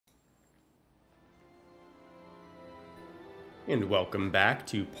And welcome back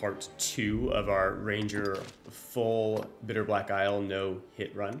to part 2 of our Ranger full Bitterblack Isle no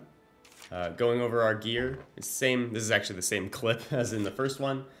hit run. Going over our gear, it's same. This is actually the same clip as in the first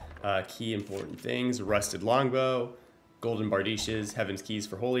one. Key important things: Rusted Longbow, Golden Bardiches, Heaven's Keys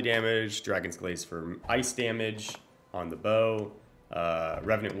for holy damage, Dragon's Glaze for ice damage on the bow,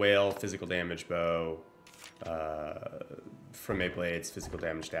 Revenant Wail, physical damage bow, Framae Blades, physical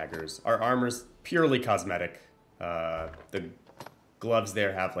damage daggers. Our armor's purely cosmetic. The gloves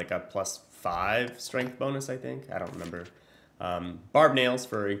there have like a +5 strength bonus, I think. I don't remember. Barb nails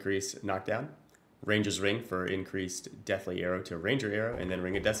for increased knockdown. Ranger's ring for increased deathly arrow to ranger arrow. And then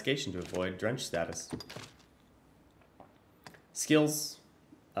ring of desiccation to avoid drench status. Skills.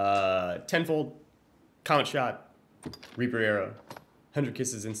 Tenfold. Comet shot. Reaper arrow. 100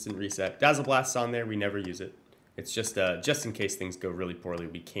 kisses instant reset. Dazzle blast's on there. We never use it. It's just in case things go really poorly,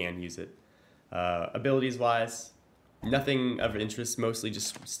 we can use it. Abilities wise, nothing of interest, mostly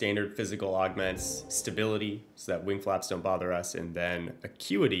just standard physical augments, stability so that wing flaps don't bother us, and then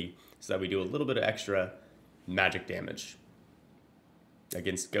acuity so that we do a little bit of extra magic damage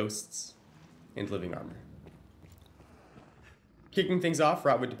against ghosts and living armor. Kicking things off,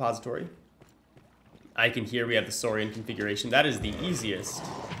 Rotwood Depository. I can hear we have the Saurian configuration. That is the easiest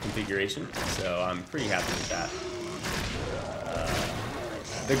configuration, so I'm pretty happy with that.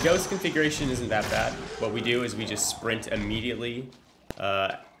 The ghost configuration isn't that bad. What we do is we just sprint immediately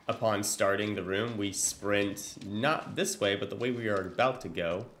upon starting the room. We sprint not this way, but the way we are about to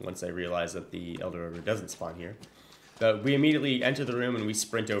go, once I realize that the Elder Ogre doesn't spawn here. But we immediately enter the room and we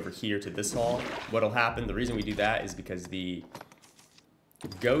sprint over here to this hall. What'll happen, the reason we do that is because the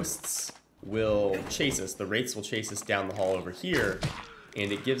ghosts will chase us. The wraiths will chase us down the hall over here,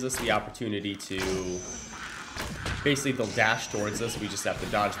 and it gives us the opportunity to... Basically, they'll dash towards us. We just have to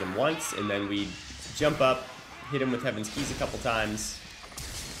dodge them once, and then we jump up, hit them with Heaven's Keys a couple times.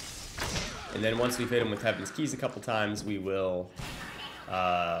 And then once we've hit them with Heaven's Keys a couple times, we will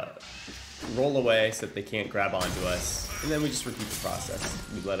roll away so that they can't grab onto us. And then we just repeat the process.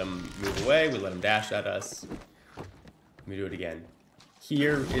 We let them move away, we let them dash at us. We do it again.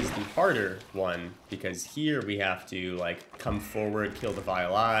 Here is the harder one, because here we have to like come forward, kill the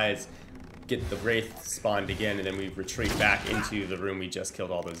Vile Eyes, get the Wraith spawned again, and then we retreat back into the room we just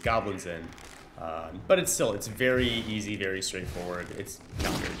killed all those goblins in. But it's very easy, very straightforward. It's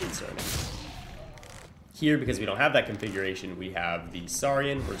not very concerning. Here, because we don't have that configuration, we have the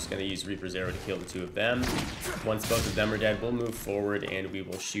Saurian. We're just going to use Reaper's Arrow to kill the 2 of them. Once both of them are dead, we'll move forward and we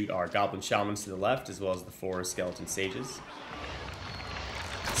will shoot our Goblin Shamans to the left, as well as the 4 Skeleton Sages.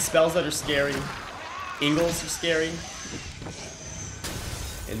 Spells that are scary. Ingles are scary.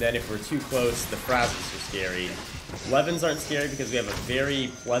 And then if we're too close, the Frazzles are scary. Levens aren't scary because we have a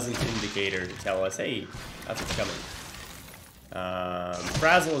very pleasant indicator to tell us, hey, that's what's coming.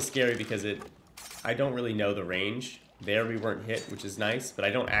 Frazzle is scary because I don't really know the range. There we weren't hit, which is nice, but I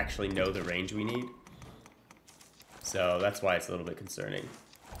don't actually know the range we need. So that's why it's a little bit concerning.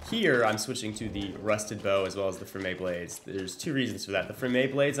 Here, I'm switching to the Rusted Bow as well as the Framae Blades. There's 2 reasons for that. The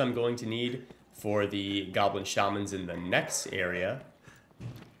Framae Blades I'm going to need for the Goblin Shamans in the next area.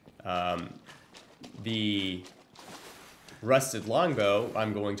 The Rusted Longbow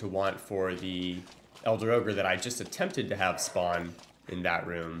I'm going to want for the Elder Ogre that I just attempted to have spawn in that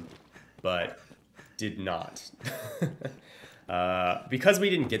room, but did not. Because we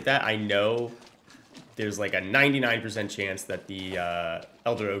didn't get that, I know there's like a 99% chance that the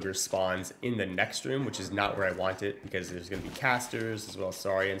Elder Ogre spawns in the next room, which is not where I want it, because there's going to be casters as well as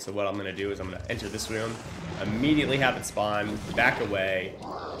Saurian. So what I'm going to do is I'm going to enter this room, immediately have it spawn, back away,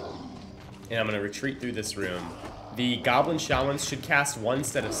 and I'm going to retreat through this room. The Goblin Shamans should cast 1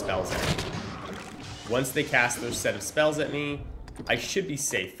 set of spells at me. Once they cast their set of spells at me, I should be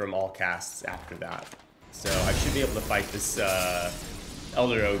safe from all casts after that. So I should be able to fight this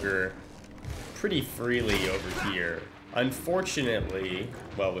Elder Ogre pretty freely over here. Unfortunately,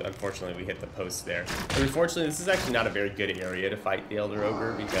 we hit the post there. But unfortunately, this is actually not a very good area to fight the Elder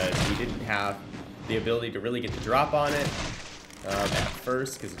Ogre because we didn't have the ability to really get the drop on it at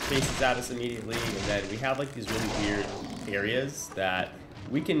first because it chases at us immediately, and then we have like these really weird areas that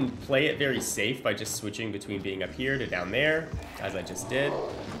we can play it very safe by just switching between being up here to down there, as I just did.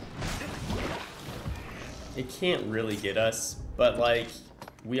 It can't really get us, but like,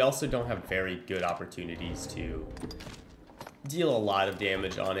 we also don't have very good opportunities to deal a lot of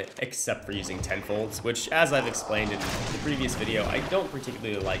damage on it, except for using Tenfolds, which, as I've explained in the previous video, I don't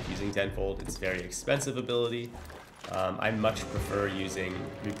particularly like using Tenfold. It's a very expensive ability. I much prefer using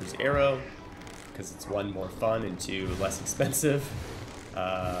Reaper's Arrow, because it's 1, more fun, and 2, less expensive.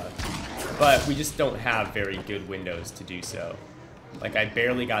 but we just don't have very good windows to do so. Like, I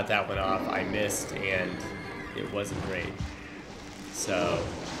barely got that one off, I missed, and it wasn't great. So,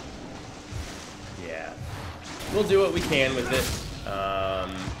 yeah. We'll do what we can with it.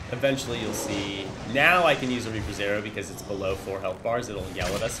 Eventually you'll see. Now I can use a Reaper's Arrow because it's below 4 health bars. It'll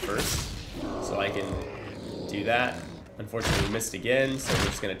yell at us first. So I can do that. Unfortunately, we missed again, so we're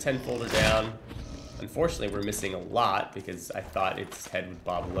just going to Tenfold her down. Unfortunately, we're missing a lot because I thought its head would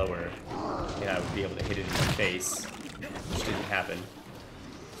bob lower and I would be able to hit it in the face, which didn't happen.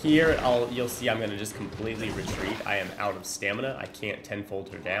 Here, you'll see I'm going to just completely retreat. I am out of stamina. I can't Tenfold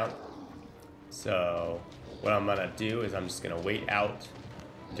her down. So what I'm going to do is I'm just going to wait out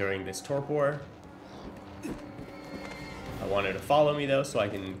during this Torpor. I want her to follow me, though, so I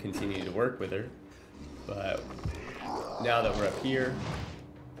can continue to work with her. But now that we're up here,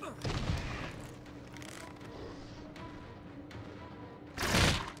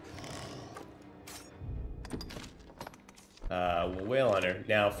 we'll wail on her.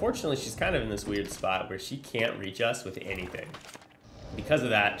 Now, fortunately, she's kind of in this weird spot where she can't reach us with anything. Because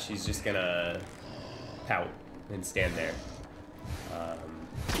of that, she's just gonna pout and stand there.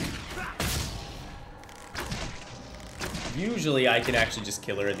 Usually, I can actually just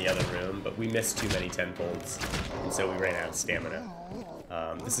kill her in the other room, but we missed too many Tenfolds, and so we ran out of stamina.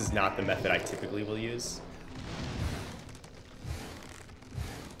 This is not the method I typically will use.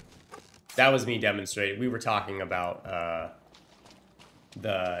 That was me demonstrating. We were talking about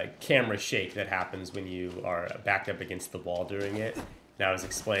the camera shake that happens when you are backed up against the wall during it. And I was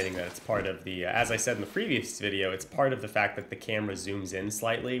explaining that it's part of the, as I said in the previous video, it's part of the fact that the camera zooms in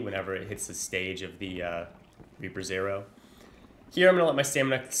slightly whenever it hits the stage of the Reaper's Arrow. Here I'm going to let my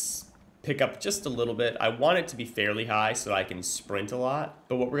stamina pick up just a little bit. I want it to be fairly high so I can sprint a lot.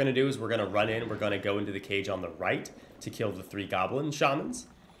 But what we're going to do is we're going to run in, we're going to go into the cage on the right to kill the 3 Goblin Shamans.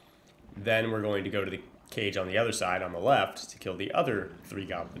 Then we're going to go to the cage on the other side, on the left, to kill the other 3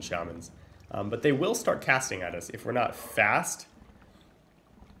 Goblin Shamans. But they will start casting at us. If we're not fast,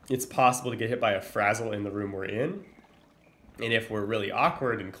 it's possible to get hit by a frazzle in the room we're in. And if we're really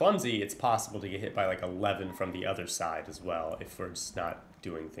awkward and clumsy, it's possible to get hit by like 11 from the other side as well, if we're just not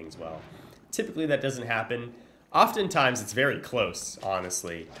doing things well. Typically that doesn't happen. Oftentimes it's very close,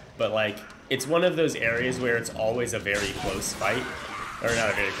 honestly. But like, it's one of those areas where it's always a very close fight. Or not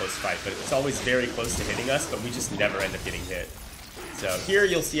a very close fight, but it's always very close to hitting us, but we just never end up getting hit. So here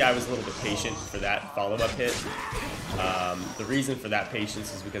you'll see I was a little bit patient for that follow-up hit. The reason for that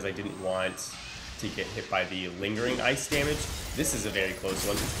patience is because I didn't want to get hit by the lingering ice damage. This is a very close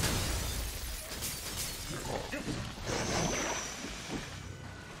one.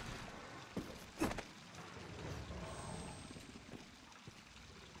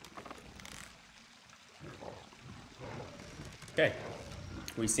 Okay.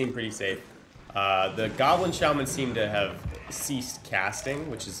 We seem pretty safe. The Goblin Shaman seem to have ceased casting,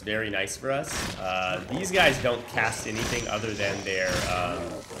 which is very nice for us. These guys don't cast anything other than their...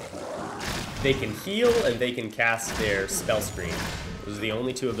 they can heal and they can cast their Spell Screen. Those are the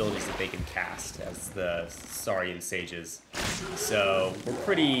only 2 abilities that they can cast as the Saurian Sages. So we're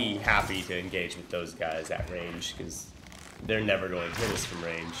pretty happy to engage with those guys at range, because they're never going to hit us from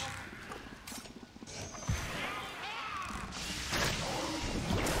range.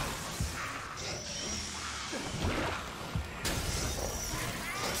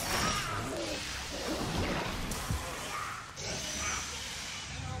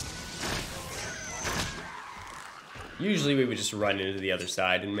 Usually we would just run into the other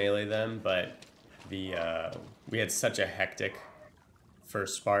side and melee them, but we had such a hectic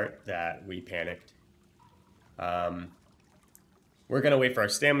first part that we panicked. We're going to wait for our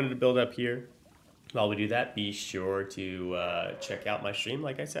stamina to build up here. While we do that, be sure to check out my stream,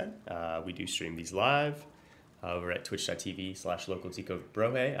 like I said. We do stream these live over at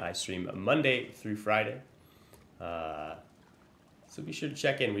twitch.tv/localticobrohe. I stream Monday through Friday. So be sure to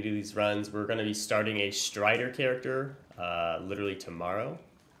check in. We do these runs. We're going to be starting a Strider character literally tomorrow.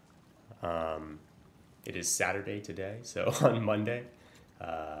 It is Saturday today, so on Monday.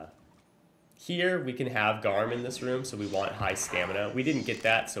 Here we can have Garm in this room, so we want high stamina. We didn't get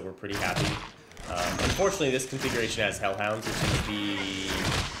that, so we're pretty happy. Unfortunately, this configuration has Hellhounds, which is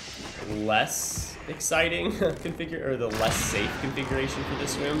the less exciting or the less safe configuration for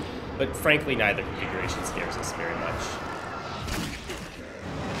this room. But frankly, neither configuration scares us very much.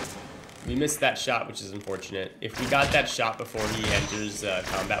 We missed that shot, which is unfortunate. If we got that shot before he enters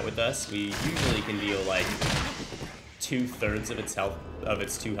combat with us, we usually can deal like 2/3 of its health, of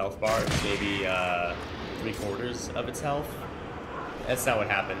its 2 health bars, maybe 3/4 of its health. That's not what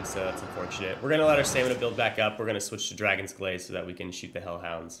happened, so that's unfortunate. We're gonna let our stamina build back up. We're gonna switch to Dragon's Glaze so that we can shoot the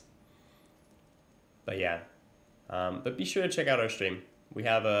Hellhounds. But yeah, but be sure to check out our stream. We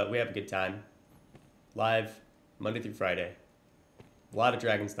have a good time. Live Monday through Friday. A lot of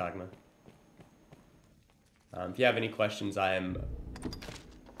Dragon's Dogma. If you have any questions, I am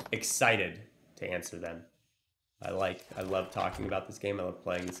excited to answer them. I love talking about this game. I love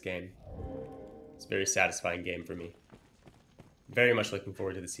playing this game. It's a very satisfying game for me. Very much looking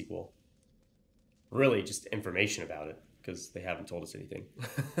forward to the sequel. Really, just information about it, because they haven't told us anything.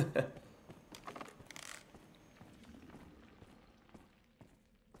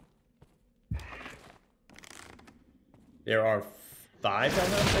 There are 5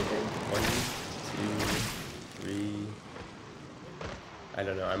 Hellhounds, I think. 1, 2, 3. I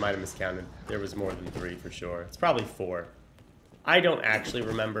don't know. I might have miscounted. There was more than 3 for sure. It's probably 4. I don't actually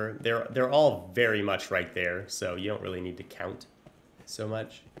remember. They're all very much right there, so you don't really need to count so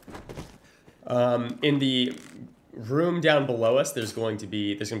much. In the room down below us, there's going to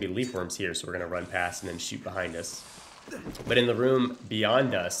be leaf worms here, so we're gonna run past and then shoot behind us. But in the room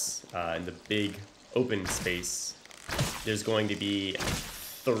beyond us, in the big open space, there's going to be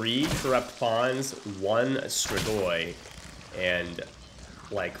 3 corrupt pawns, 1 Strigoi, and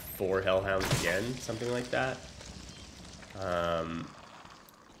like 4 Hellhounds again, something like that.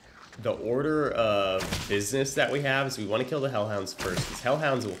 The order of business that we have is we want to kill the Hellhounds first, because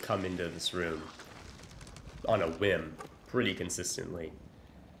Hellhounds will come into this room on a whim pretty consistently.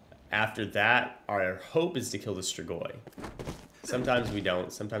 After that, our hope is to kill the Strigoi. Sometimes we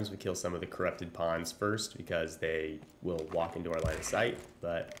don't. Sometimes we kill some of the corrupted pawns first because they will walk into our line of sight.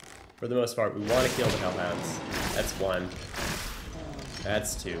 But for the most part, we want to kill the Hellhounds. That's 1.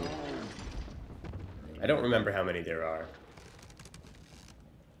 That's 2. I don't remember how many there are.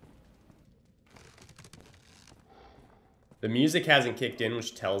 The music hasn't kicked in,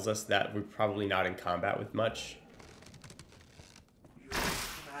 which tells us that we're probably not in combat with much.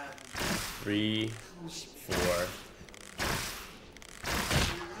 3, 4.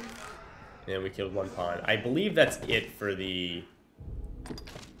 And we killed 1 pawn. I believe that's it for the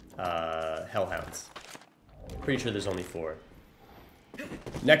Hellhounds. Pretty sure there's only 4.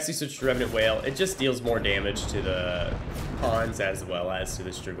 Next we switch to Revenant Wail. It just deals more damage to the pawns as well as to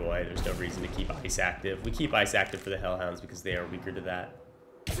the Strigoi. There's no reason to keep Ice active. We keep Ice active for the Hellhounds because they are weaker to that.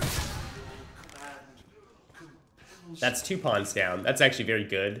 That's 2 pawns down. That's actually very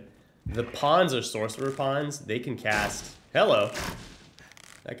good. The pawns are sorcerer pawns. They can cast... Hello!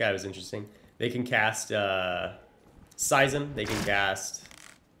 That guy was interesting. They can cast Seism. They can cast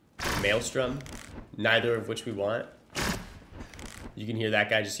Maelstrom. Neither of which we want. You can hear that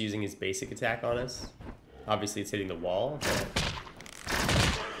guy just using his basic attack on us. Obviously, it's hitting the wall, but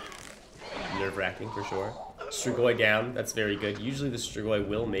nerve-wracking for sure. Strigoi down. That's very good. Usually the Strigoi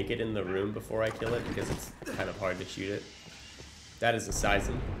will make it in the room before I kill it because it's kind of hard to shoot it. That is a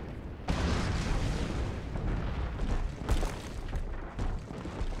Seism.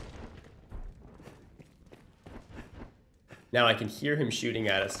 Now I can hear him shooting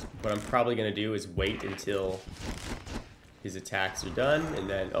at us. What I'm probably going to do is wait until his attacks are done, and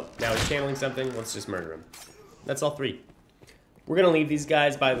then... Oh, now he's channeling something. Let's just murder him. That's all 3. We're going to leave these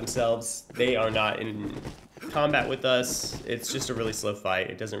guys by themselves. They are not in combat with us. It's just a really slow fight.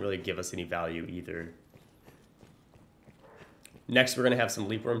 It doesn't really give us any value either. Next, we're going to have some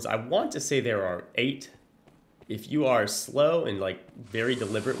leap worms. I want to say there are 8. If you are slow and like very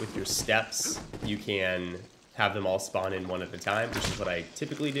deliberate with your steps, you can have them all spawn in one at a time, which is what I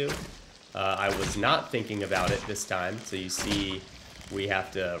typically do. I was not thinking about it this time, so you see we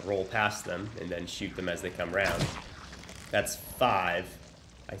have to roll past them and then shoot them as they come round. That's 5,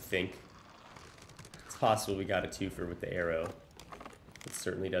 I think. It's possible we got a 2-fer with the arrow. It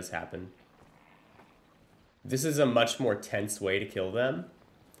certainly does happen. This is a much more tense way to kill them,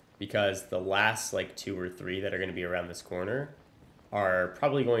 because the last like 2 or 3 that are going to be around this corner are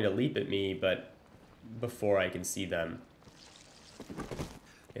probably going to leap at me, but before I can see them.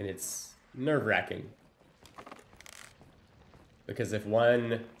 And it's nerve-wracking. Because if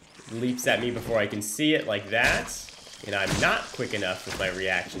one leaps at me before I can see it like that, and I'm not quick enough with my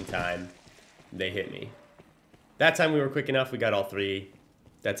reaction time, they hit me. That time we were quick enough, we got all 3.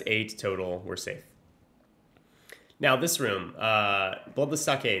 That's 8 total, we're safe. Now this room, Bloodless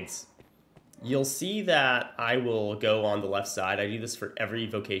Stockades. You'll see that I will go on the left side. I do this for every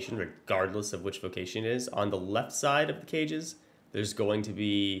vocation, regardless of which vocation it is. On the left side of the cages, there's going to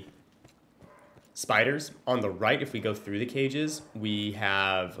be spiders. On the right, if we go through the cages, we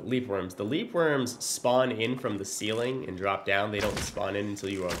have leap worms. The leap worms spawn in from the ceiling and drop down. They don't spawn in until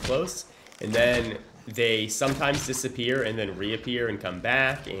you are close. And then they sometimes disappear and then reappear and come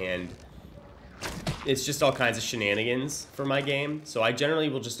back. And it's just all kinds of shenanigans for my game. So I generally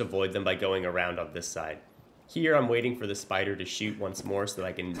will just avoid them by going around on this side. Here, I'm waiting for the spider to shoot once more so that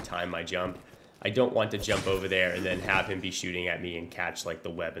I can time my jump. I don't want to jump over there and then have him be shooting at me and catch, like, the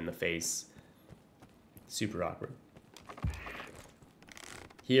web in the face. Super awkward.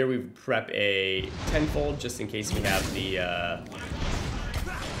 Here, we prep a Tenfold just in case we have the,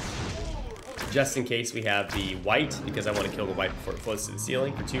 white, because I want to kill the white before it floats to the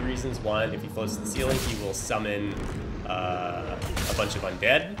ceiling for 2 reasons. One, if he floats to the ceiling, he will summon a bunch of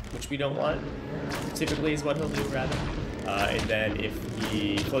undead, which we don't want. Typically is what he'll do, rather. And then if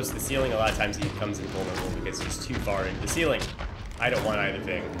he floats to the ceiling, a lot of times he becomes invulnerable because he's too far into the ceiling. I don't want either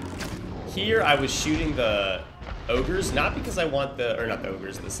thing. Here, I was shooting the ogres, not because I want not the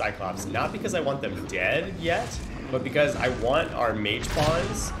ogres, the Cyclops, not because I want them dead yet, but because I want our mage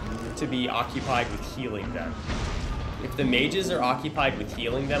pawns to be occupied with healing them. If the mages are occupied with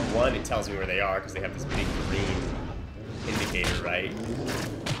healing them, one, it tells me where they are because they have this big green indicator, right?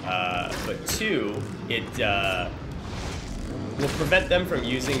 But two, it will prevent them from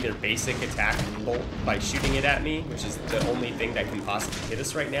using their basic attack bolt by shooting it at me, which is the only thing that can possibly hit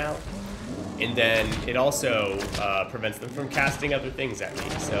us right now. And then it also prevents them from casting other things at me.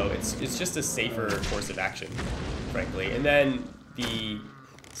 So it's just a safer course of action, frankly. And then the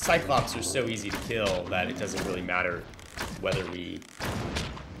Cyclops are so easy to kill that it doesn't really matter whether we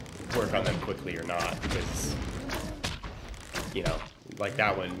work on them quickly or not, because, you know, like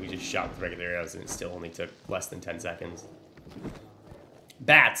that one, we just shot with regular arrows and it still only took less than 10 seconds.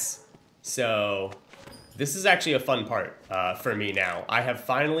 Bats. So this is actually a fun part for me now. I have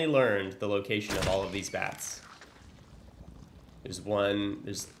finally learned the location of all of these bats. There's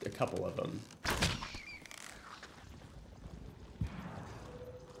a couple of them.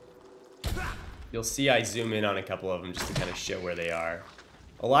 You'll see I zoom in on a couple of them just to kind of show where they are.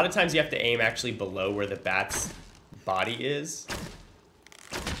 A lot of times you have to aim actually below where the bat's body is.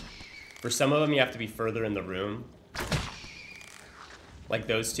 For some of them, you have to be further in the room. Like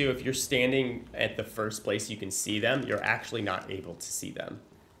those two, if you're standing at the first place you can see them, you're actually not able to see them.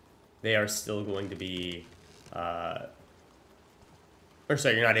 They are still going to be, you're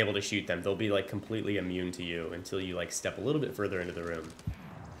not able to shoot them. They'll be like completely immune to you until you like step a little bit further into the room.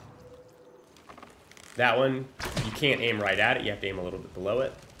 That one, you can't aim right at it, you have to aim a little bit below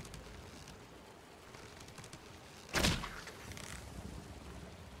it.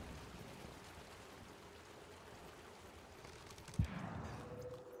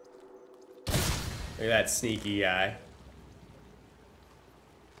 Look at that sneaky guy.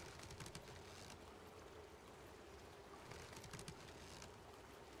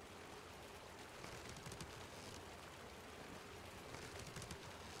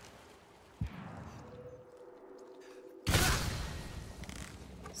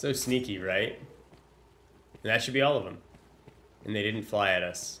 So sneaky, right? And that should be all of them. And they didn't fly at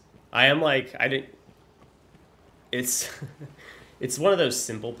us. It's it's one of those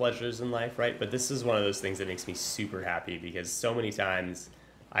simple pleasures in life, right? But this is one of those things that makes me super happy because so many times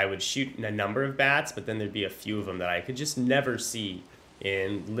I would shoot a number of bats, but then there'd be a few of them that I could just never see.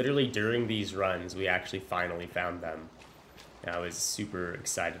 And literally during these runs, we actually finally found them. And I was super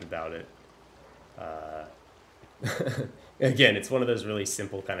excited about it. Again, it's one of those really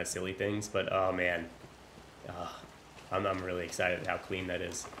simple kind of silly things, but oh man, I'm really excited at how clean that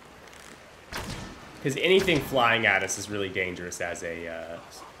is. Because anything flying at us is really dangerous as a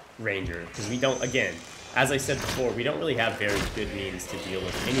ranger. Because we don't, again, as I said before, we don't really have very good means to deal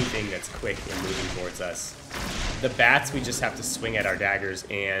with anything that's quick and moving towards us. The bats, we just have to swing at our daggers,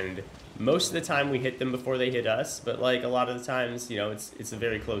 and most of the time we hit them before they hit us, but like a lot of the times, you know, it's a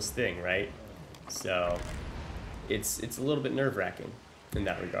very close thing, right? So it's a little bit nerve-wracking in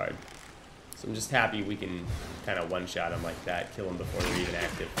that regard. So I'm just happy we can kind of one-shot them like that, kill them before they're even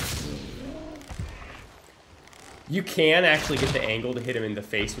active. You can actually get the angle to hit him in the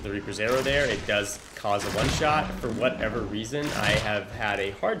face with the Reaper's Arrow there. It does cause a one-shot. For whatever reason, I have had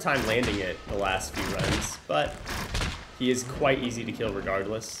a hard time landing it the last few runs, but he is quite easy to kill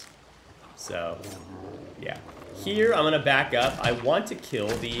regardless. So, yeah. Here, I'm going to back up. I want to kill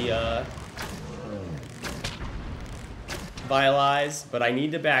the Vile Eyes, but I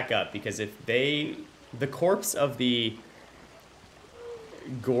need to back up because if the corpse of the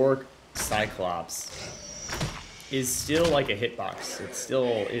Gore Cyclops is still like a hitbox. It still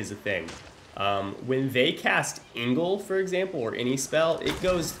is a thing. When they cast Ingle, for example, or any spell, it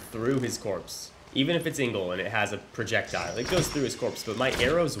goes through his corpse. Even if it's Ingle and it has a projectile, it goes through his corpse, but my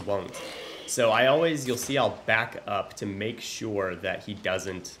arrows won't. So you'll see I'll back up to make sure that he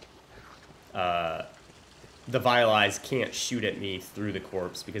doesn't, the Vile Eyes can't shoot at me through the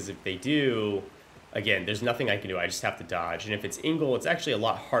corpse, because if they do, again, there's nothing I can do. I just have to dodge. And if it's Ingle, it's actually a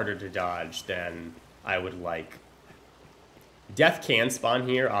lot harder to dodge than I would like. Death can spawn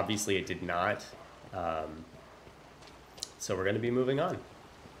here. Obviously, it did not. So we're going to be moving on.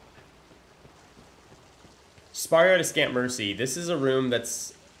 Sparyard of Scant Mercy. This is a room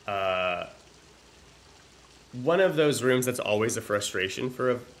that's one of those rooms that's always a frustration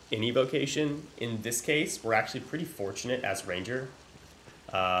for any vocation. In this case, we're actually pretty fortunate as Ranger.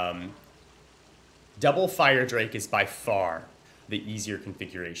 Double Fire Drake is by far the easier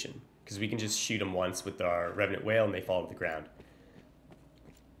configuration, because we can just shoot them once with our Revenant Wail and they fall to the ground.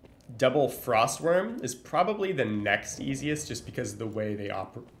 Double Frostworm is probably the next easiest, just because of the way they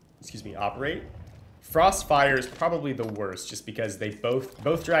operate. Frostfire is probably the worst, just because they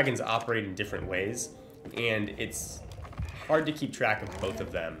both dragons operate in different ways, and it's hard to keep track of both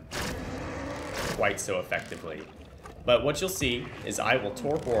of them quite so effectively. But what you'll see is I will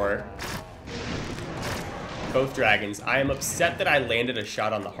Torpor both dragons. I am upset that I landed a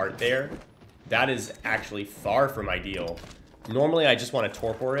shot on the heart there. That is actually far from ideal. Normally I just want to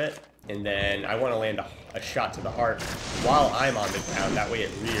Torpor it, and then I want to land a shot to the heart while I'm on the ground. That way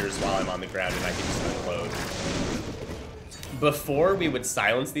it rears while I'm on the ground and I can just unload. Before we would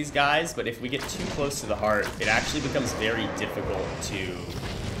silence these guys, but if we get too close to the heart, it actually becomes very difficult to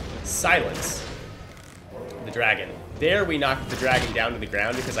silence the dragon. There we knocked the dragon down to the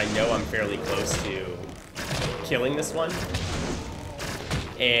ground because I know I'm fairly close to killing this one.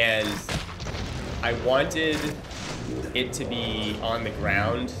 And I wanted it to be on the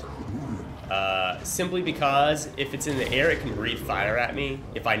ground simply because if it's in the air, it can breathe fire at me.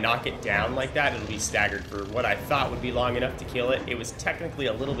 If I knock it down like that, it'll be staggered for what I thought would be long enough to kill it. It was technically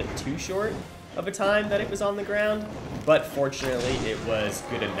a little bit too short of a time that it was on the ground, but fortunately it was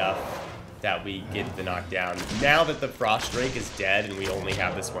good enough that we get the knockdown. Now that the Frost Drake is dead and we only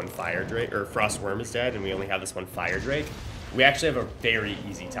have this one Fire Drake, or Frost Worm is dead and we only have this one Fire Drake, we actually have a very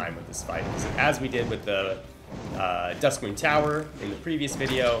easy time with this fight. As we did with the Duskmoon Tower in the previous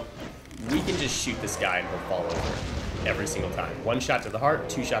video, we can just shoot this guy and he'll fall over every single time. One shot to the heart,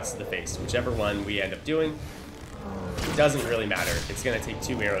 two shots to the face. Whichever one we end up doing, it doesn't really matter. It's gonna take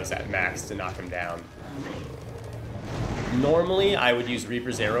 2 arrows at max to knock him down. Normally, I would use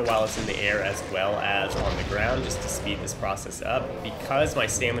Reaper's Arrow while it's in the air as well as on the ground, just to speed this process up. Because my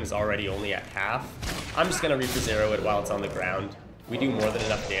stamina is already only at half, I'm just gonna Reaper's Arrow it while it's on the ground. We do more than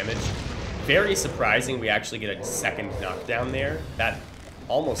enough damage. Very surprising, we actually get a second knockdown there. That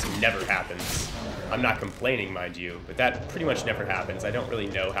almost never happens. I'm not complaining, mind you, but that pretty much never happens. I don't really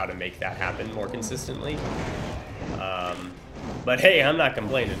know how to make that happen more consistently. But hey, I'm not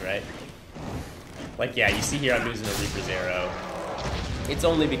complaining, right? Like, yeah, you see here I'm using a Reaper's Arrow. It's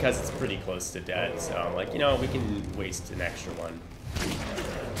only because it's pretty close to dead, so I'm like, you know, we can waste an extra one.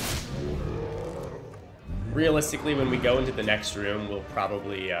 Realistically, when we go into the next room, we'll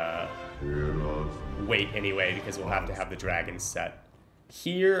probably wait anyway, because we'll have to have the dragon set.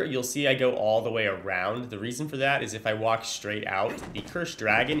 Here, you'll see I go all the way around. The reason for that is if I walk straight out, the Cursed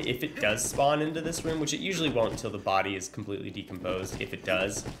Dragon, if it does spawn into this room, which it usually won't until the body is completely decomposed, if it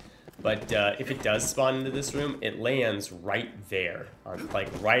does, but if it does spawn into this room, it lands right there, like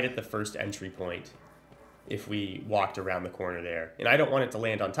right at the first entry point, if we walked around the corner there. And I don't want it to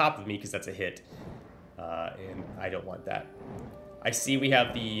land on top of me because that's a hit, and I don't want that. I see we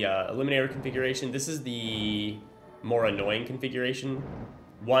have the Eliminator configuration. This is the more annoying configuration.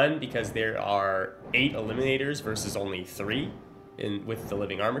 One, because there are 8 Eliminators versus only 3 with the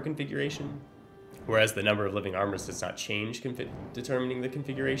Living Armor configuration, whereas the number of Living Armors does not change determining the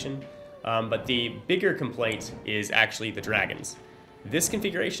configuration. But the bigger complaint is actually the dragons. This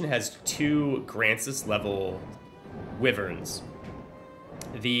configuration has 2 Grancis level Wyverns.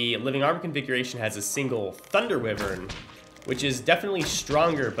 The Living Armor configuration has a single Thunder Wyvern, which is definitely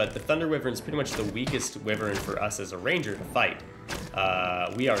stronger, but the Thunder Wyvern is pretty much the weakest Wyvern for us as a Ranger to fight.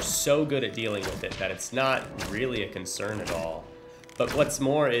 We are so good at dealing with it that it's not really a concern at all. But what's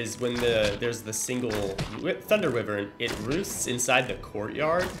more is when there's the single Thunder Wyvern, it roosts inside the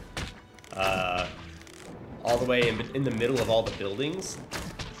courtyard, all the way in the middle of all the buildings.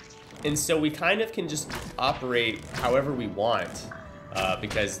 And so we kind of can just operate however we want,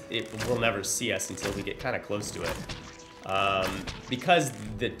 because it will never see us until we get kind of close to it. Because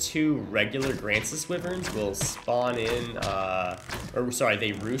the 2 regular Grancis Wyverns will spawn in,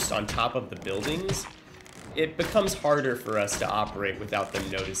 they roost on top of the buildings, it becomes harder for us to operate without them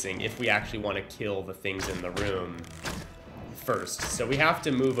noticing if we actually want to kill the things in the room first. So we have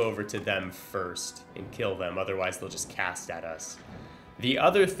to move over to them first and kill them, otherwise they'll just cast at us. The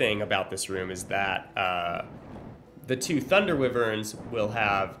other thing about this room is that the 2 Thunder Wyverns will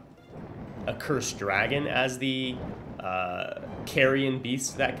have a Cursed Dragon as the carrion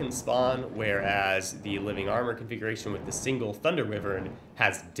beast that can spawn, whereas the Living Armor configuration with the single Thunder Wyvern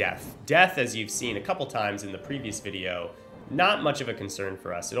has Death. Death, as you've seen a couple times in the previous video, not much of a concern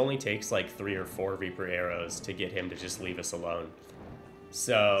for us. It only takes like 3 or 4 Reaper arrows to get him to just leave us alone.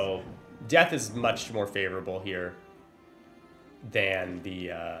 So Death is much more favorable here than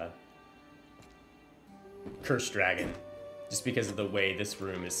the Cursed Dragon, just because of the way this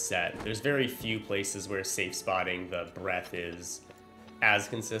room is set. There's very few places where safe spotting the breath is as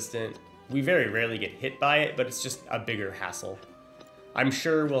consistent. We very rarely get hit by it, but it's just a bigger hassle. I'm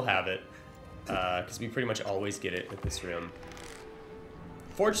sure we'll have it, because we pretty much always get it with this room.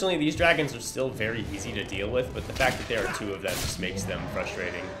 Fortunately, these dragons are still very easy to deal with, but the fact that there are 2 of them just makes them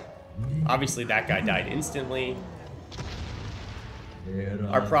frustrating. Obviously, that guy died instantly.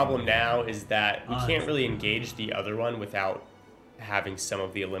 Our problem now is that we can't really engage the other one without having some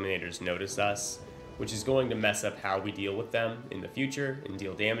of the eliminators notice us, which is going to mess up how we deal with them in the future and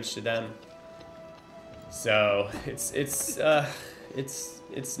deal damage to them. So it's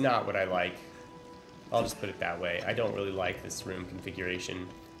not what I like. I'll just put it that way. I don't really like this room configuration.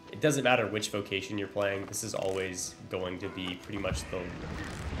 It doesn't matter which vocation you're playing. This is always going to be pretty much the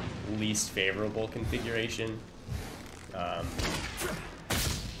least favorable configuration.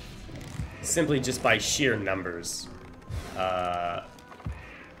 Simply just by sheer numbers.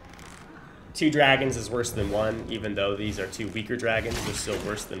 2 dragons is worse than 1, even though these are 2 weaker dragons, they're still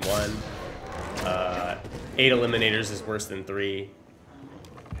worse than 1. 8 eliminators is worse than 3.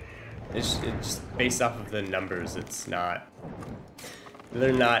 It's just based off of the numbers, it's not...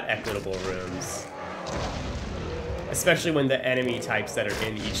 They're not equitable rooms. Especially when the enemy types that are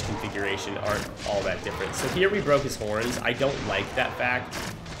in each configuration aren't all that different. So here we broke his horns. I don't like that fact,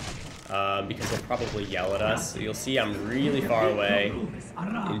 because he'll probably yell at us. So you'll see I'm really far away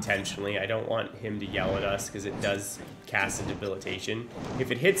intentionally. I don't want him to yell at us because it does cast a debilitation.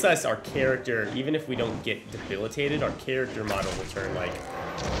 If it hits us, our character, even if we don't get debilitated, our character model will turn like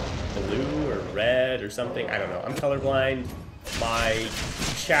blue or red or something. I don't know. I'm colorblind. My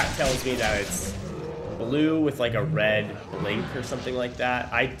chat tells me that it's blue with like a red blink or something like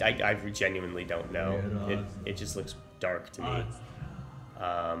that. I genuinely don't know. It just looks dark to me.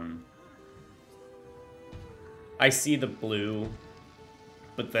 I see the blue,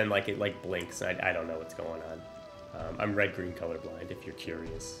 but then like it like blinks. I don't know what's going on. I'm red-green colorblind if you're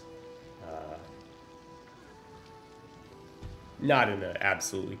curious. Not in an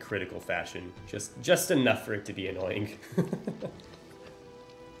absolutely critical fashion, just enough for it to be annoying.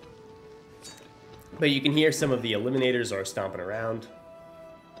 But you can hear some of the eliminators are stomping around.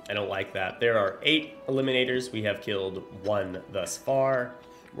 I don't like that. There are 8 eliminators. We have killed 1 thus far.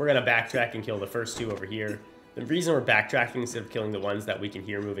 We're gonna backtrack and kill the first 2 over here. The reason we're backtracking instead of killing the ones that we can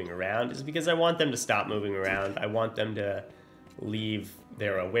hear moving around is because I want them to stop moving around. I want them to leave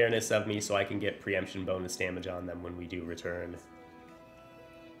their awareness of me so I can get preemption bonus damage on them when we do return.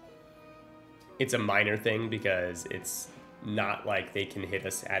 It's a minor thing because it's not like they can hit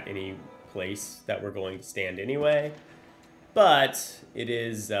us at any place that we're going to stand anyway, but it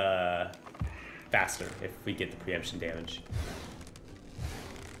is faster if we get the preemption damage.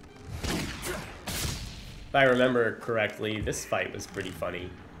 If I remember correctly, this fight was pretty funny.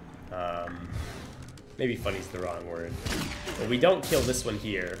 Maybe funny's the wrong word. But we don't kill this one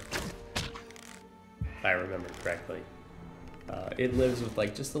here, if I remember correctly. It lives with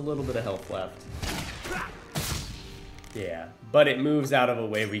like just a little bit of health left. Yeah, but it moves out of a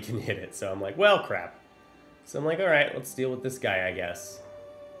way we can hit it, so I'm like, well, crap. So I'm like, alright, let's deal with this guy, I guess.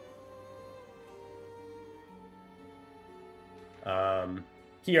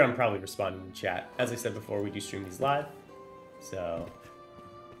 Here I'm probably responding in chat. As I said before, we do stream these live, so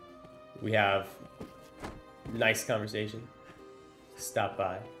we have nice conversation. Stop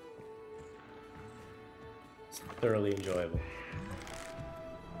by. It's thoroughly enjoyable.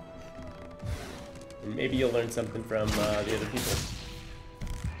 And maybe you'll learn something from the other people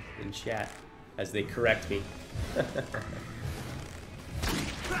in chat as they correct me.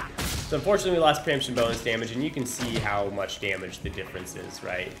 So unfortunately we lost preemption bonus damage, and you can see how much damage the difference is,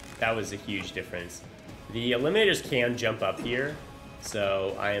 right? That was a huge difference. The eliminators can jump up here,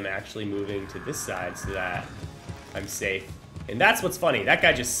 so I am actually moving to this side so that I'm safe. And that's what's funny. That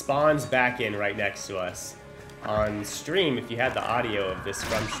guy just spawns back in right next to us. On stream, if you had the audio of this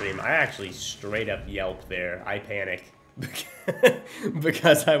from stream, I actually straight up yelped there. I panic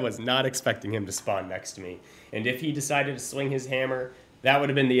because I was not expecting him to spawn next to me. And if he decided to swing his hammer, that would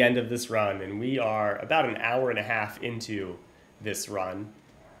have been the end of this run. And we are about an hour and a half into this run.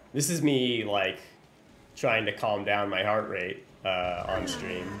 This is me, like, trying to calm down my heart rate on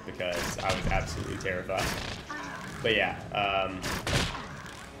stream because I was absolutely terrified. But yeah,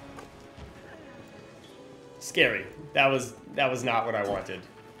 scary. That was not what I wanted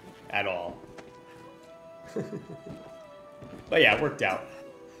at all. But yeah, it worked out.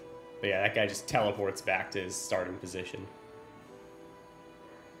 But yeah, that guy just teleports back to his starting position.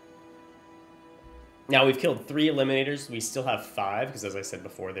 Now we've killed 3 eliminators. We still have 5 because, as I said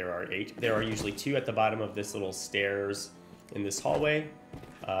before, there are 8. There are usually 2 at the bottom of this little stairs in this hallway.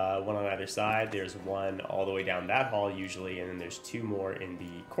 1 on either side. There's 1 all the way down that hall usually, and then there's 2 more in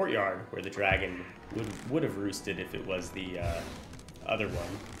the courtyard where the dragon would have roosted if it was the other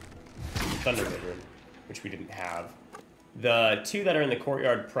one, the Thunder River, which we didn't have. The 2 that are in the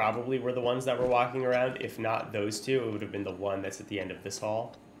courtyard probably were the ones that were walking around. If not those 2, it would have been the one that's at the end of this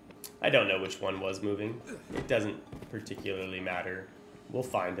hall. I don't know which one was moving. It doesn't particularly matter. We'll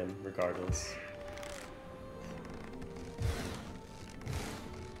find him regardless.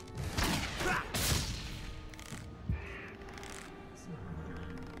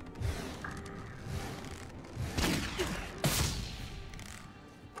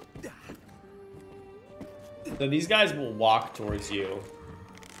 So these guys will walk towards you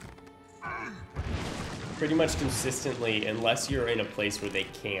pretty much consistently unless you're in a place where they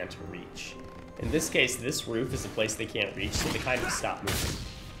can't reach. In this case, this roof is a place they can't reach, so they kind of stop moving.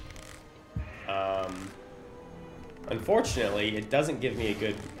 Unfortunately, it doesn't give me a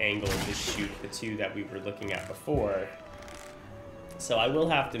good angle to shoot the 2 that we were looking at before, so I will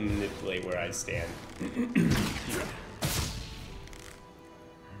have to manipulate where I stand.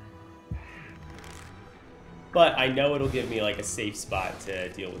 But I know it'll give me like a safe spot to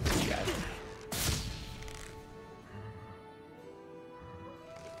deal with these guys.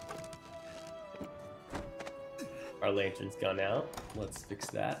 Our lantern's gone out. Let's fix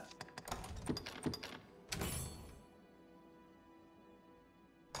that.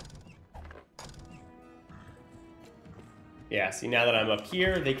 Yeah, see, now that I'm up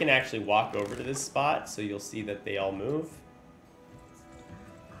here, they can actually walk over to this spot, so you'll see that they all move.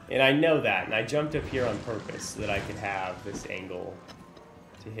 And I know that, and I jumped up here on purpose so that I could have this angle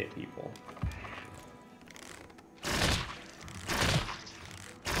to hit people.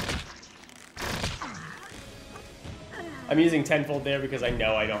 I'm using Tenfold there because I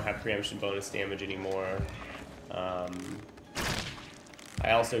know I don't have preemption bonus damage anymore.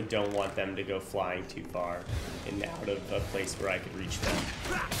 I also don't want them to go flying too far and out of a place where I could reach them.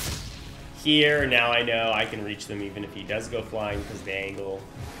 Here, now I know I can reach them even if he does go flying because the angle.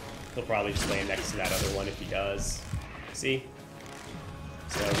 He'll probably just land next to that other one if he does. See?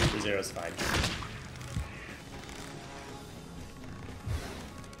 So Reaper Zero's fine.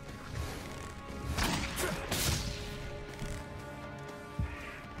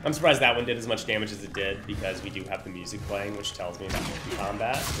 I'm surprised that one did as much damage as it did because we do have the music playing, which tells me about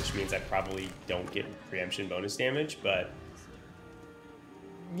multi-combat, which means I probably don't get preemption bonus damage, but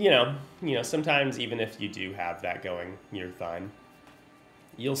you know, sometimes even if you do have that going, you're fine.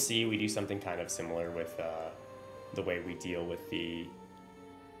 You'll see we do something kind of similar with the way we deal with the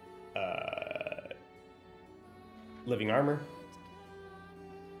living armor.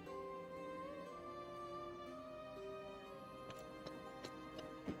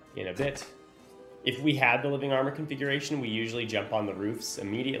 In a bit. If we had the living armor configuration, we usually jump on the roofs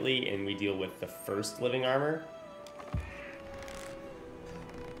immediately and we deal with the first living armor.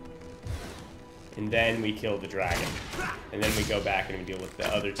 And then we kill the dragon. And then we go back and we deal with the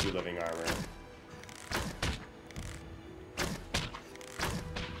other 2 living armor.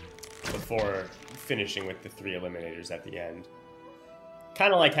 Before finishing with the 3 eliminators at the end.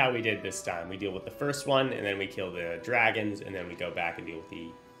 Kind of like how we did this time. We deal with the first one, and then we kill the dragons, and then we go back and deal with the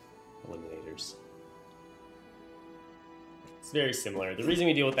eliminators. It's very similar. The reason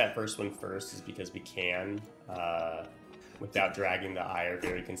we deal with that first one first is because we can, without dragging the ire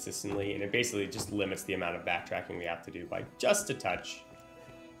very consistently, and it basically just limits the amount of backtracking we have to do by just a touch.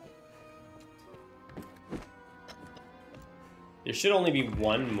 There should only be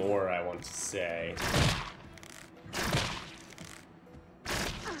 1 more, I want to say.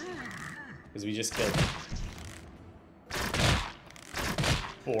 Because we just killed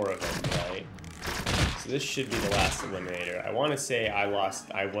 4 of them, right? So this should be the last eliminator. I want to say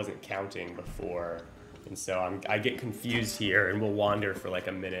I wasn't counting before, and so I get confused here, and we'll wander for like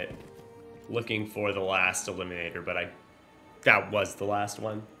a minute looking for the last eliminator, but that was the last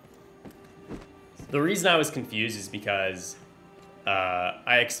one. The reason I was confused is because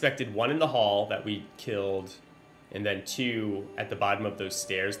I expected 1 in the hall that we killed, and then 2 at the bottom of those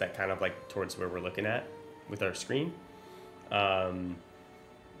stairs that kind of like towards where we're looking at with our screen. And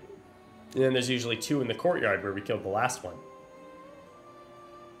then there's usually 2 in the courtyard where we killed the last one.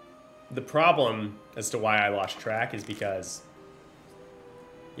 The problem as to why I lost track is because,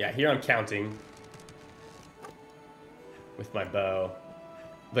 yeah, here I'm counting with my bow.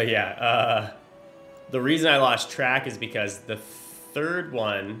 But yeah, the reason I lost track is because the third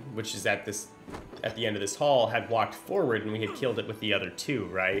one, which is at the end of this hall, had walked forward and we had killed it with the other two,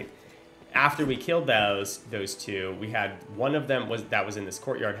 right? After we killed those two, we had one of them that was in this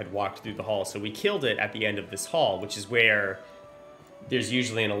courtyard had walked through the hall, so we killed it at the end of this hall, which is where there's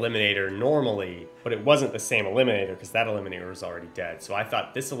usually an eliminator normally, but it wasn't the same eliminator because that eliminator was already dead. So I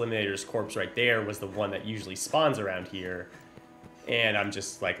thought this eliminator's corpse right there was the one that usually spawns around here, and I'm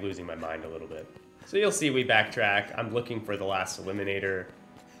just like losing my mind a little bit. So you'll see we backtrack. I'm looking for the last eliminator.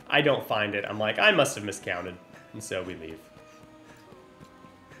 I don't find it. I'm like, I must have miscounted, and so we leave.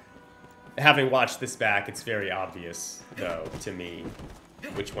 Having watched this back, it's very obvious, though, to me,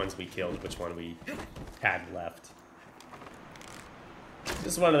 which ones we killed, which one we had left.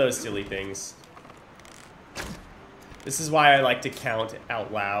 Just one of those silly things. This is why I like to count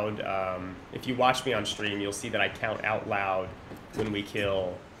out loud. If you watch me on stream, you'll see that I count out loud when we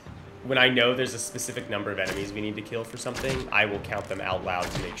kill. When I know there's a specific number of enemies we need to kill for something, I will count them out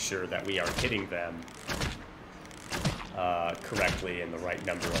loud to make sure that we are hitting them correctly and the right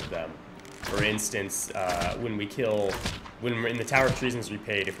number of them. For instance, when we're in the Tower of Treason's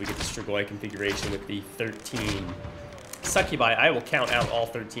Repaid, if we get the Strigoi configuration with the 13 succubi, I will count out all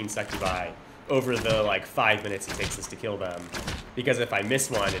 13 succubi over the, like, 5 minutes it takes us to kill them. Because if I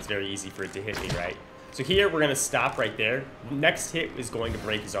miss one, it's very easy for it to hit me, right? So here, we're going to stop right there. Next hit is going to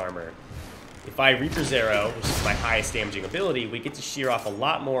break his armor. If I Reaper's Arrow, which is my highest damaging ability, we get to shear off a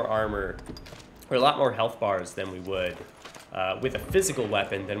lot more armor, or a lot more health bars than we would with a physical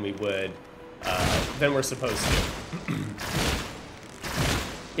weapon than we're supposed to.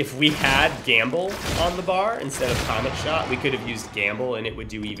 If we had Gamble on the bar instead of Comet Shot, we could have used Gamble and it would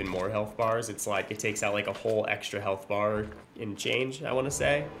do even more health bars. It's like, it takes out like a whole extra health bar in change, I want to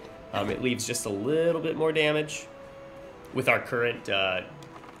say. It leaves just a little bit more damage with our current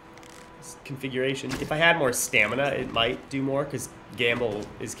configuration. If I had more stamina, it might do more, because Gamble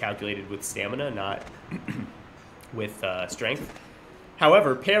is calculated with stamina, not with strength.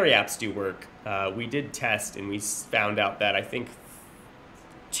 However, parry-apps do work. We did test, and we found out that I think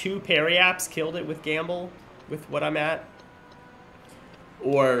 2 parry-apps killed it with Gamble, with what I'm at.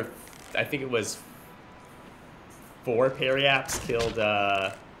 Or I think it was 4 parry-apps killed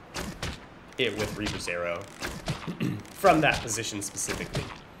it with Reaper's Arrow from that position specifically.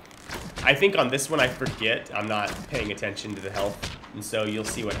 I think on this one I forget. I'm not paying attention to the health, and so you'll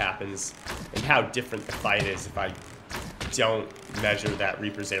see what happens and how different the fight is if I don't measure that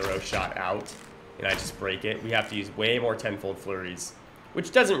Reaper's Arrow shot out and I just break it. We have to use way more Tenfold Flurries,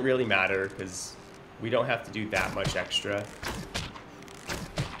 which doesn't really matter because we don't have to do that much extra.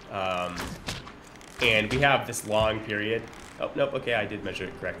 And we have this long period. Oh, nope, okay, I did measure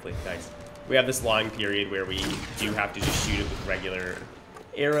it correctly. Nice. We have this long period where we do have to just shoot it with regular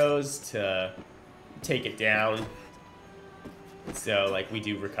arrows to take it down. So, like, we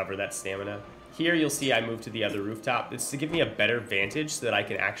do recover that stamina. Here you'll see I move to the other rooftop. This is to give me a better vantage so that I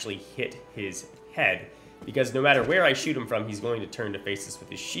can actually hit his head. Because no matter where I shoot him from, he's going to turn to face us with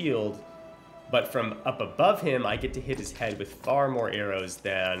his shield. But from up above him, I get to hit his head with far more arrows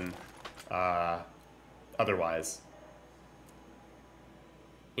than otherwise.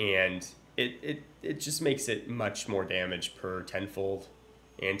 And it just makes it much more damage per Tenfold.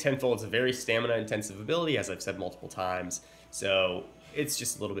 And Tenfold is a very stamina-intensive ability, as I've said multiple times. So it's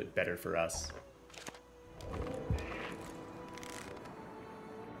just a little bit better for us.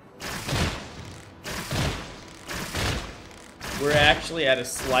 We're actually at a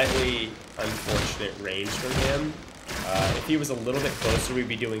slightly unfortunate range from him. If he was a little bit closer, we'd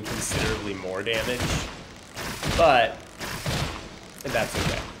be doing considerably more damage. But that's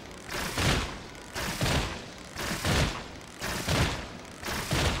okay.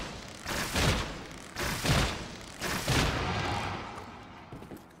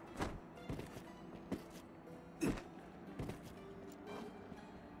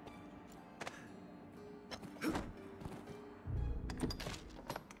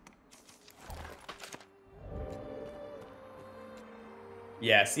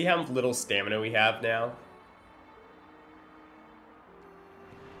 Yeah, see how little stamina we have now?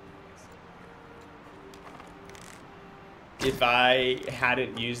 If I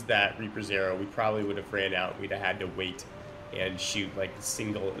hadn't used that Reaper's Arrow, we probably would have ran out. We'd have had to wait and shoot like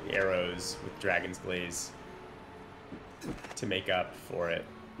single arrows with Dragon's Glaze to make up for it.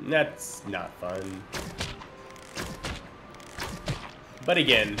 And that's not fun. But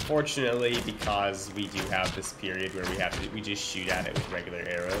again, fortunately, because we do have this period where we just shoot at it with regular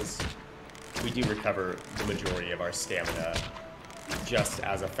arrows, we do recover the majority of our stamina just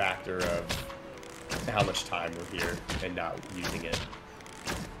as a factor of how much time we're here and not using it.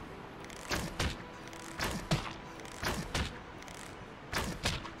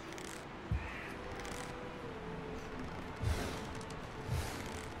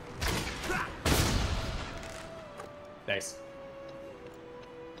 Nice.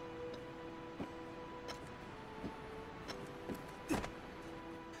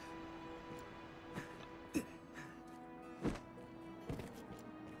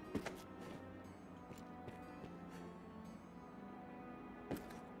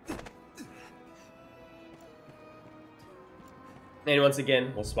 And once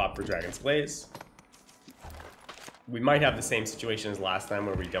again, we'll swap for Dragon's Glaze. We might have the same situation as last time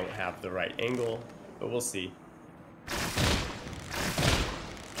where we don't have the right angle, but we'll see.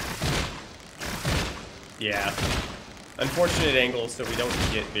 Yeah, unfortunate angle, so we don't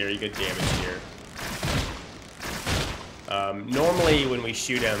get very good damage here. Normally when we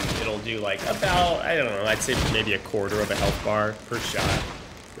shoot him, it'll do like about, I don't know, I'd say maybe a quarter of a health bar per shot.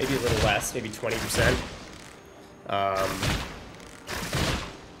 Maybe a little less, maybe 20%.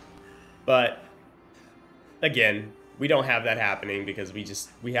 But again, we don't have that happening because he's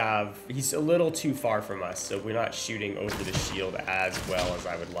a little too far from us, so we're not shooting over the shield as well as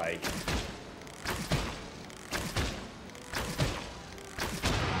I would like.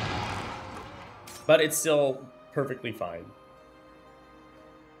 But it's still perfectly fine.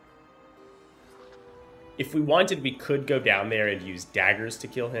 If we wanted, we could go down there and use daggers to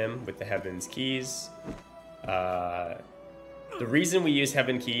kill him with the Heaven's Keys. The reason we use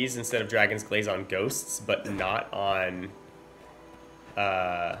Heaven Keys instead of Dragon's Glaze on ghosts, but not on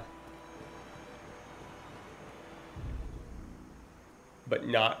the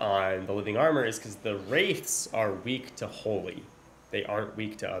living armor is because the wraiths are weak to holy. They aren't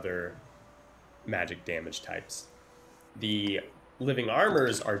weak to other magic damage types. The living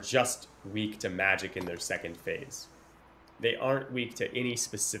armors are just weak to magic in their second phase. They aren't weak to any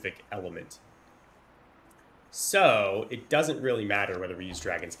specific element. So it doesn't really matter whether we use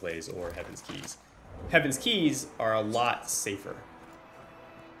Dragon's Glaze or Heaven's Keys. Heaven's Keys are a lot safer.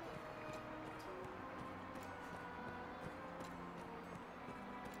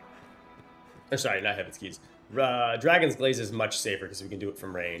 Or sorry, not Heaven's Keys. Dragon's Glaze is much safer because we can do it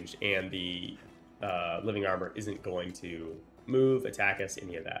from range, and the living armor isn't going to move, attack us,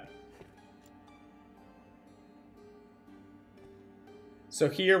 any of that. So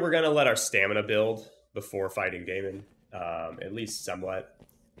here we're going to let our stamina build before fighting Daimon, at least somewhat.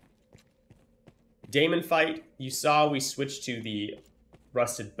 Daimon fight, you saw we switched to the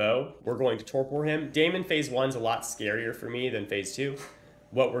Rusted Bow. We're going to Torpor him. Daimon phase 1's a lot scarier for me than phase 2.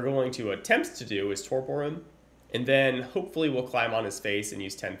 What we're going to attempt to do is Torpor him, and then hopefully we'll climb on his face and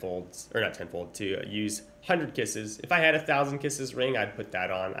use Tenfold, or not Tenfold, to use 100 Kisses. If I had a 1,000 Kisses ring, I'd put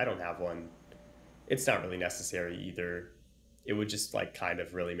that on. I don't have one. It's not really necessary either. It would just like kind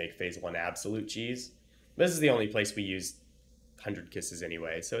of really make phase 1 absolute cheese. This is the only place we use 100 Kisses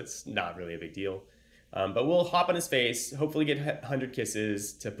anyway, so it's not really a big deal. But we'll hop on his face, hopefully get 100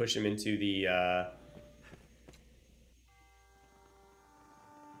 Kisses to push him into the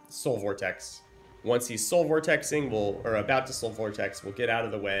Soul Vortex. Once he's Soul Vortexing, or about to Soul Vortex, we'll get out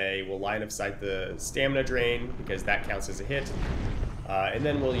of the way, we'll line of sight the Stamina Drain, because that counts as a hit, and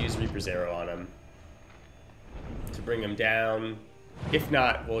then we'll use Reaper's Arrow on him to bring him down. If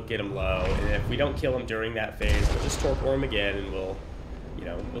not, we'll get him low, and if we don't kill him during that phase, we'll just Torpor him again, and we'll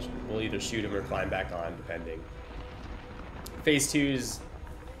either shoot him or climb back on, depending. Phase 2's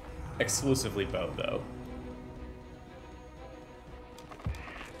exclusively bow, though.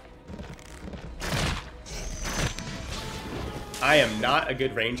 I am not a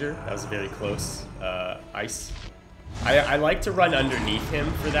good ranger. That was very close. Ice. I like to run underneath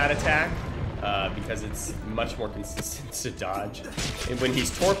him for that attack, because it's much more consistent to dodge. And when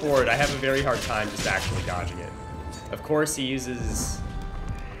he's Torpored, I have a very hard time just actually dodging it. Of course, he uses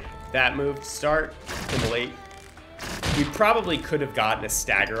that move to start, Immolate. We probably could have gotten a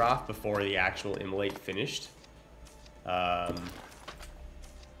stagger off before the actual Immolate finished.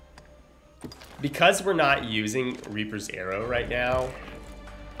 Because we're not using Reaper's Arrow right now,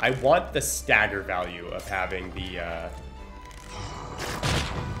 I want the stagger value of having the...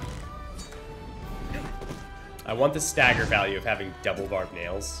 I want the stagger value of having double barbed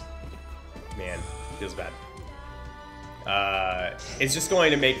nails. Man, feels bad. It's just going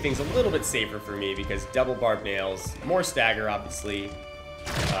to make things a little bit safer for me because double barbed nails, more stagger obviously.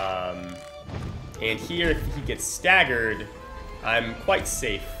 And here, if he gets staggered, I'm quite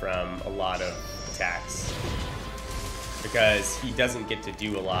safe from a lot of attacks because he doesn't get to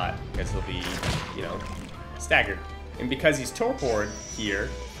do a lot because he'll be, you know, staggered. And because he's Torpored here,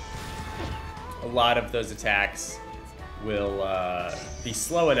 a lot of those attacks will be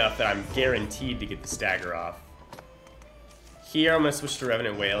slow enough that I'm guaranteed to get the stagger off. Here I'm going to switch to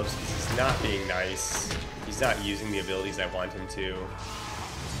Revenant Wail just because he's not being nice. He's not using the abilities I want him to.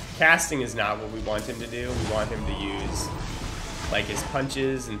 Casting is not what we want him to do. We want him to use like his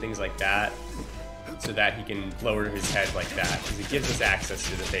punches and things like that so that he can lower his head like that because it gives us access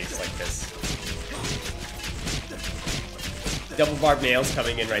to the face like this. Double barbed nails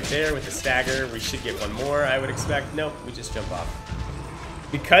coming in right there with the stagger. We should get one more, I would expect. Nope, we just jump off.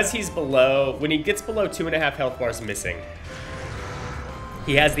 Because he's below, when he gets below 2.5 health bars missing,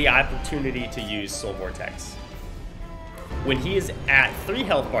 he has the opportunity to use Soul Vortex. When he is at 3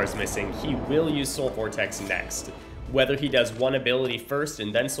 health bars missing, he will use Soul Vortex next. Whether he does one ability first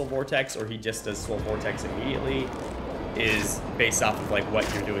and then Soul Vortex, or he just does Soul Vortex immediately, is based off of like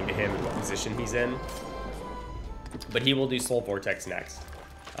what you're doing to him and what position he's in. But he will do Soul Vortex next.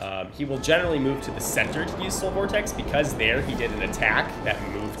 He will generally move to the center to use Soul Vortex because there he did an attack that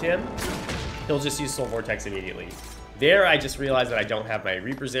moved him. He'll just use Soul Vortex immediately. There I just realized that I don't have my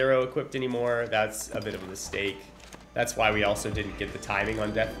Reaper's Arrow equipped anymore. That's a bit of a mistake. That's why we also didn't get the timing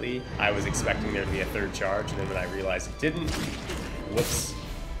on Deathly. I was expecting there to be a 3rd charge, and then when I realized it didn't, whoops.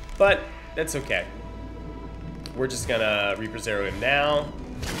 But that's okay. We're just gonna Reaper's Arrow him now.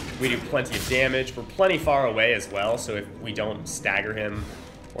 We do plenty of damage. We're plenty far away as well, so if we don't stagger him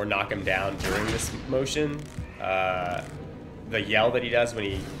or knock him down during this motion, the yell that he does when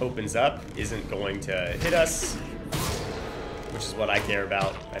he opens up isn't going to hit us, which is what I care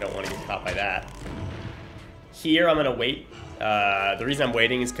about. I don't want to get caught by that. Here, I'm going to wait. The reason I'm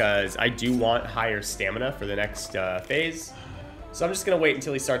waiting is because I do want higher stamina for the next phase. So I'm just going to wait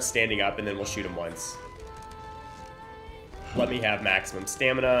until he starts standing up, and then we'll shoot him once. Let me have maximum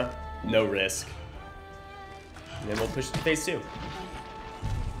stamina, no risk. And then we'll push to phase 2.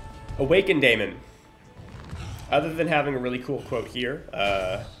 Awaken Daimon. Other than having a really cool quote here,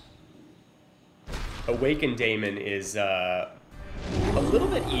 Awaken Daimon is a little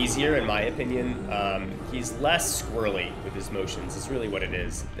bit easier in my opinion. He's less squirrely with his motions is really what it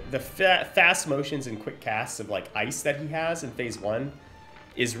is. The fast motions and quick casts of like ice that he has in phase 1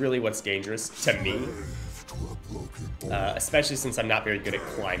 is really what's dangerous to me. Especially since I'm not very good at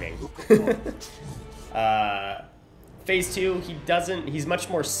climbing. Phase 2, he's much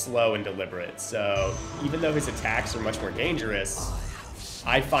more slow and deliberate, so even though his attacks are much more dangerous,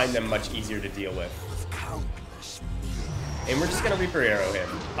 I find them much easier to deal with. And we're just gonna Reaper Arrow him.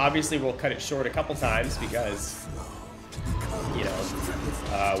 Obviously we'll cut it short a couple times because, you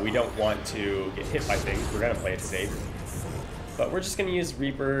know, we don't want to get hit by things. We're gonna play it safe. But we're just going to use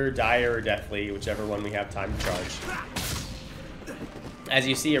Reaper, Dire, or Deathly, whichever one we have time to charge. As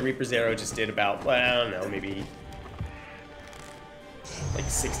you see, a Reaper's Arrow just did about, well, I don't know, maybe like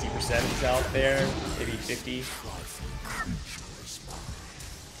 60% of his health there, maybe 50.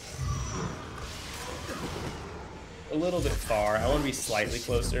 A little bit far. I want to be slightly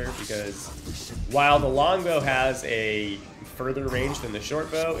closer because while the Longbow has a further range than the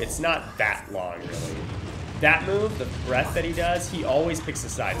Shortbow, it's not that long, really. That move, the breath that he does, he always picks a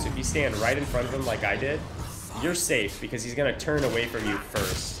side. So if you stand right in front of him like I did, you're safe because he's going to turn away from you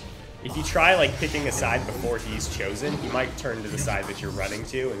first. If you try like picking a side before he's chosen, he might turn to the side that you're running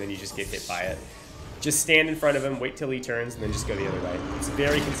to and then you just get hit by it. Just stand in front of him, wait till he turns, and then just go the other way. It's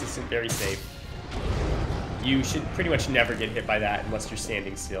very consistent, very safe. You should pretty much never get hit by that unless you're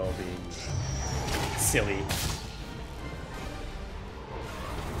standing still being silly.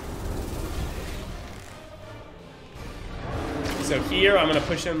 So here, I'm going to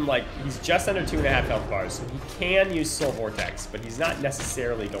push him like, he's just under 2.5 health bars, so he can use Soul Vortex, but he's not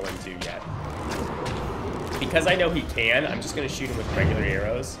necessarily going to yet. Because I know he can, I'm just going to shoot him with regular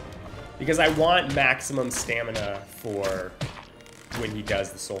arrows. Because I want maximum stamina for when he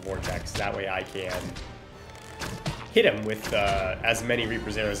does the Soul Vortex. That way I can hit him with as many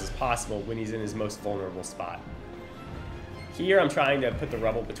Reaper's Arrows as possible when he's in his most vulnerable spot. Here, I'm trying to put the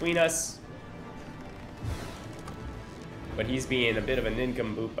rubble between us. But he's being a bit of a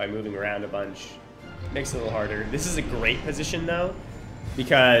nincompoop by moving around a bunch. Makes it a little harder. This is a great position, though,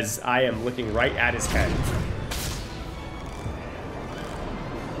 because I am looking right at his head.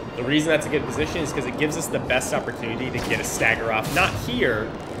 The reason that's a good position is because it gives us the best opportunity to get a stagger off. Not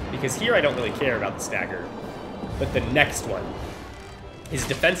here, because here I don't really care about the stagger, but the next one. His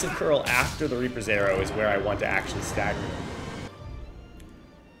defensive curl after the Reaper's Arrow is where I want to actually stagger him.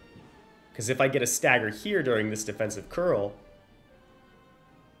 Because if I get a stagger here during this defensive curl,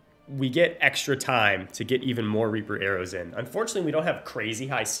 we get extra time to get even more Reaper arrows in. Unfortunately, we don't have crazy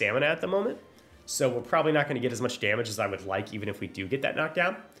high stamina at the moment, so we're probably not going to get as much damage as I would like, even if we do get that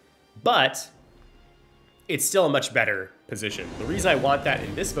knockdown. But it's still a much better position. The reason I want that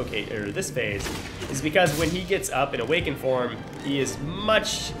in this phase is because when he gets up in Awakened form, he is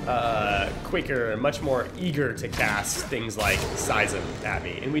much quicker and much more eager to cast things like Seism at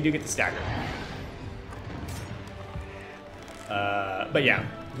me, and we do get the stagger. But yeah,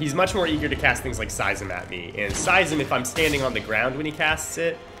 he's much more eager to cast things like Seism at me, and Seism, if I'm standing on the ground when he casts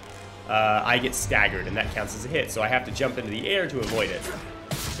it, I get staggered, and that counts as a hit, so I have to jump into the air to avoid it.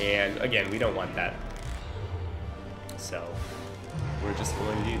 And again, we don't want that. So we're just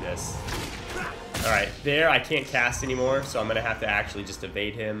going to do this. Alright, there I can't cast anymore, so I'm going to have to actually just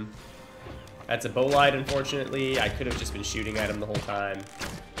evade him. That's a Bolide, unfortunately. I could have just been shooting at him the whole time.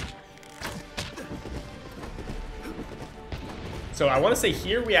 So I want to say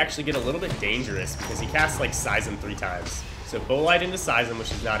here we actually get a little bit dangerous because he casts like Seism 3 times. So Bolide into Seism,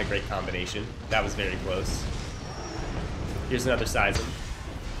 which is not a great combination. That was very close. Here's another Seism.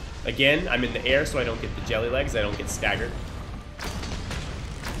 Again, I'm in the air, so I don't get the jelly legs. I don't get staggered.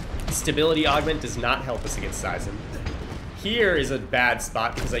 Stability Augment does not help us against Seism. Here is a bad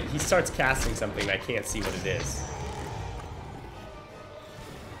spot because he starts casting something and I can't see what it is.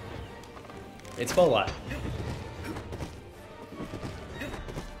 It's Bolide.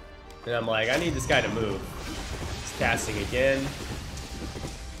 And I'm like, I need this guy to move. He's casting again.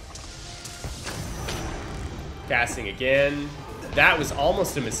 Casting again. That was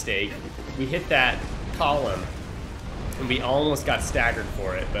almost a mistake. We hit that column, and we almost got staggered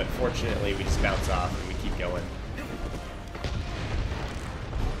for it, but fortunately we just bounce off and we keep going.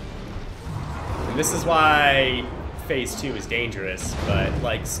 And this is why phase 2 is dangerous, but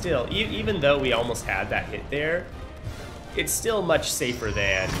like still, even though we almost had that hit there, it's still much safer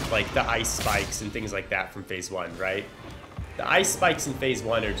than like the ice spikes and things like that from phase 1, right? The ice spikes in phase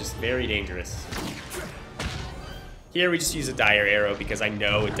 1 are just very dangerous. Here we just use a dire arrow because I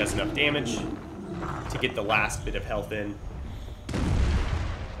know it does enough damage to get the last bit of health in.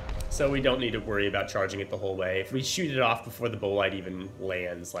 So we don't need to worry about charging it the whole way. If we shoot it off before the Bolide even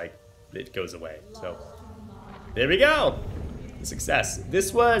lands, like, it goes away. So there we go. Success.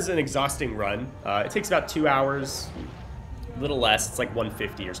 This was an exhausting run. It takes about 2 hours, a little less. It's like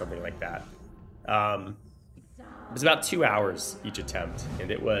 150 or something like that. It was about 2 hours each attempt,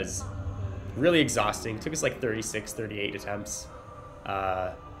 and it was really exhausting. It took us like 36, 38 attempts.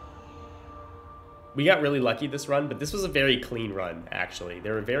 We got really lucky this run, but this was a very clean run, actually.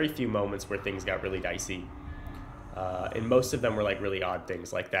 There were very few moments where things got really dicey. And most of them were like really odd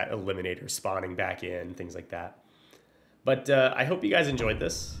things, like that Eliminator spawning back in, things like that. But I hope you guys enjoyed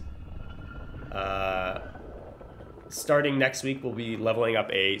this. Starting next week, we'll be leveling up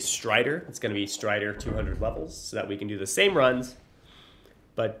a Strider. It's going to be Strider 200 levels, so that we can do the same runs.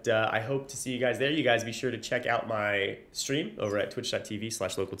 But I hope to see you guys there. You guys be sure to check out my stream over at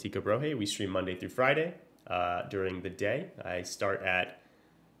twitch.tv/localticobrohe. We stream Monday through Friday during the day. I start at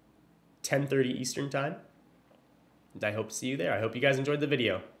 10:30 Eastern time. And I hope to see you there. I hope you guys enjoyed the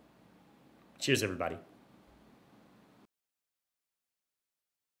video. Cheers, everybody.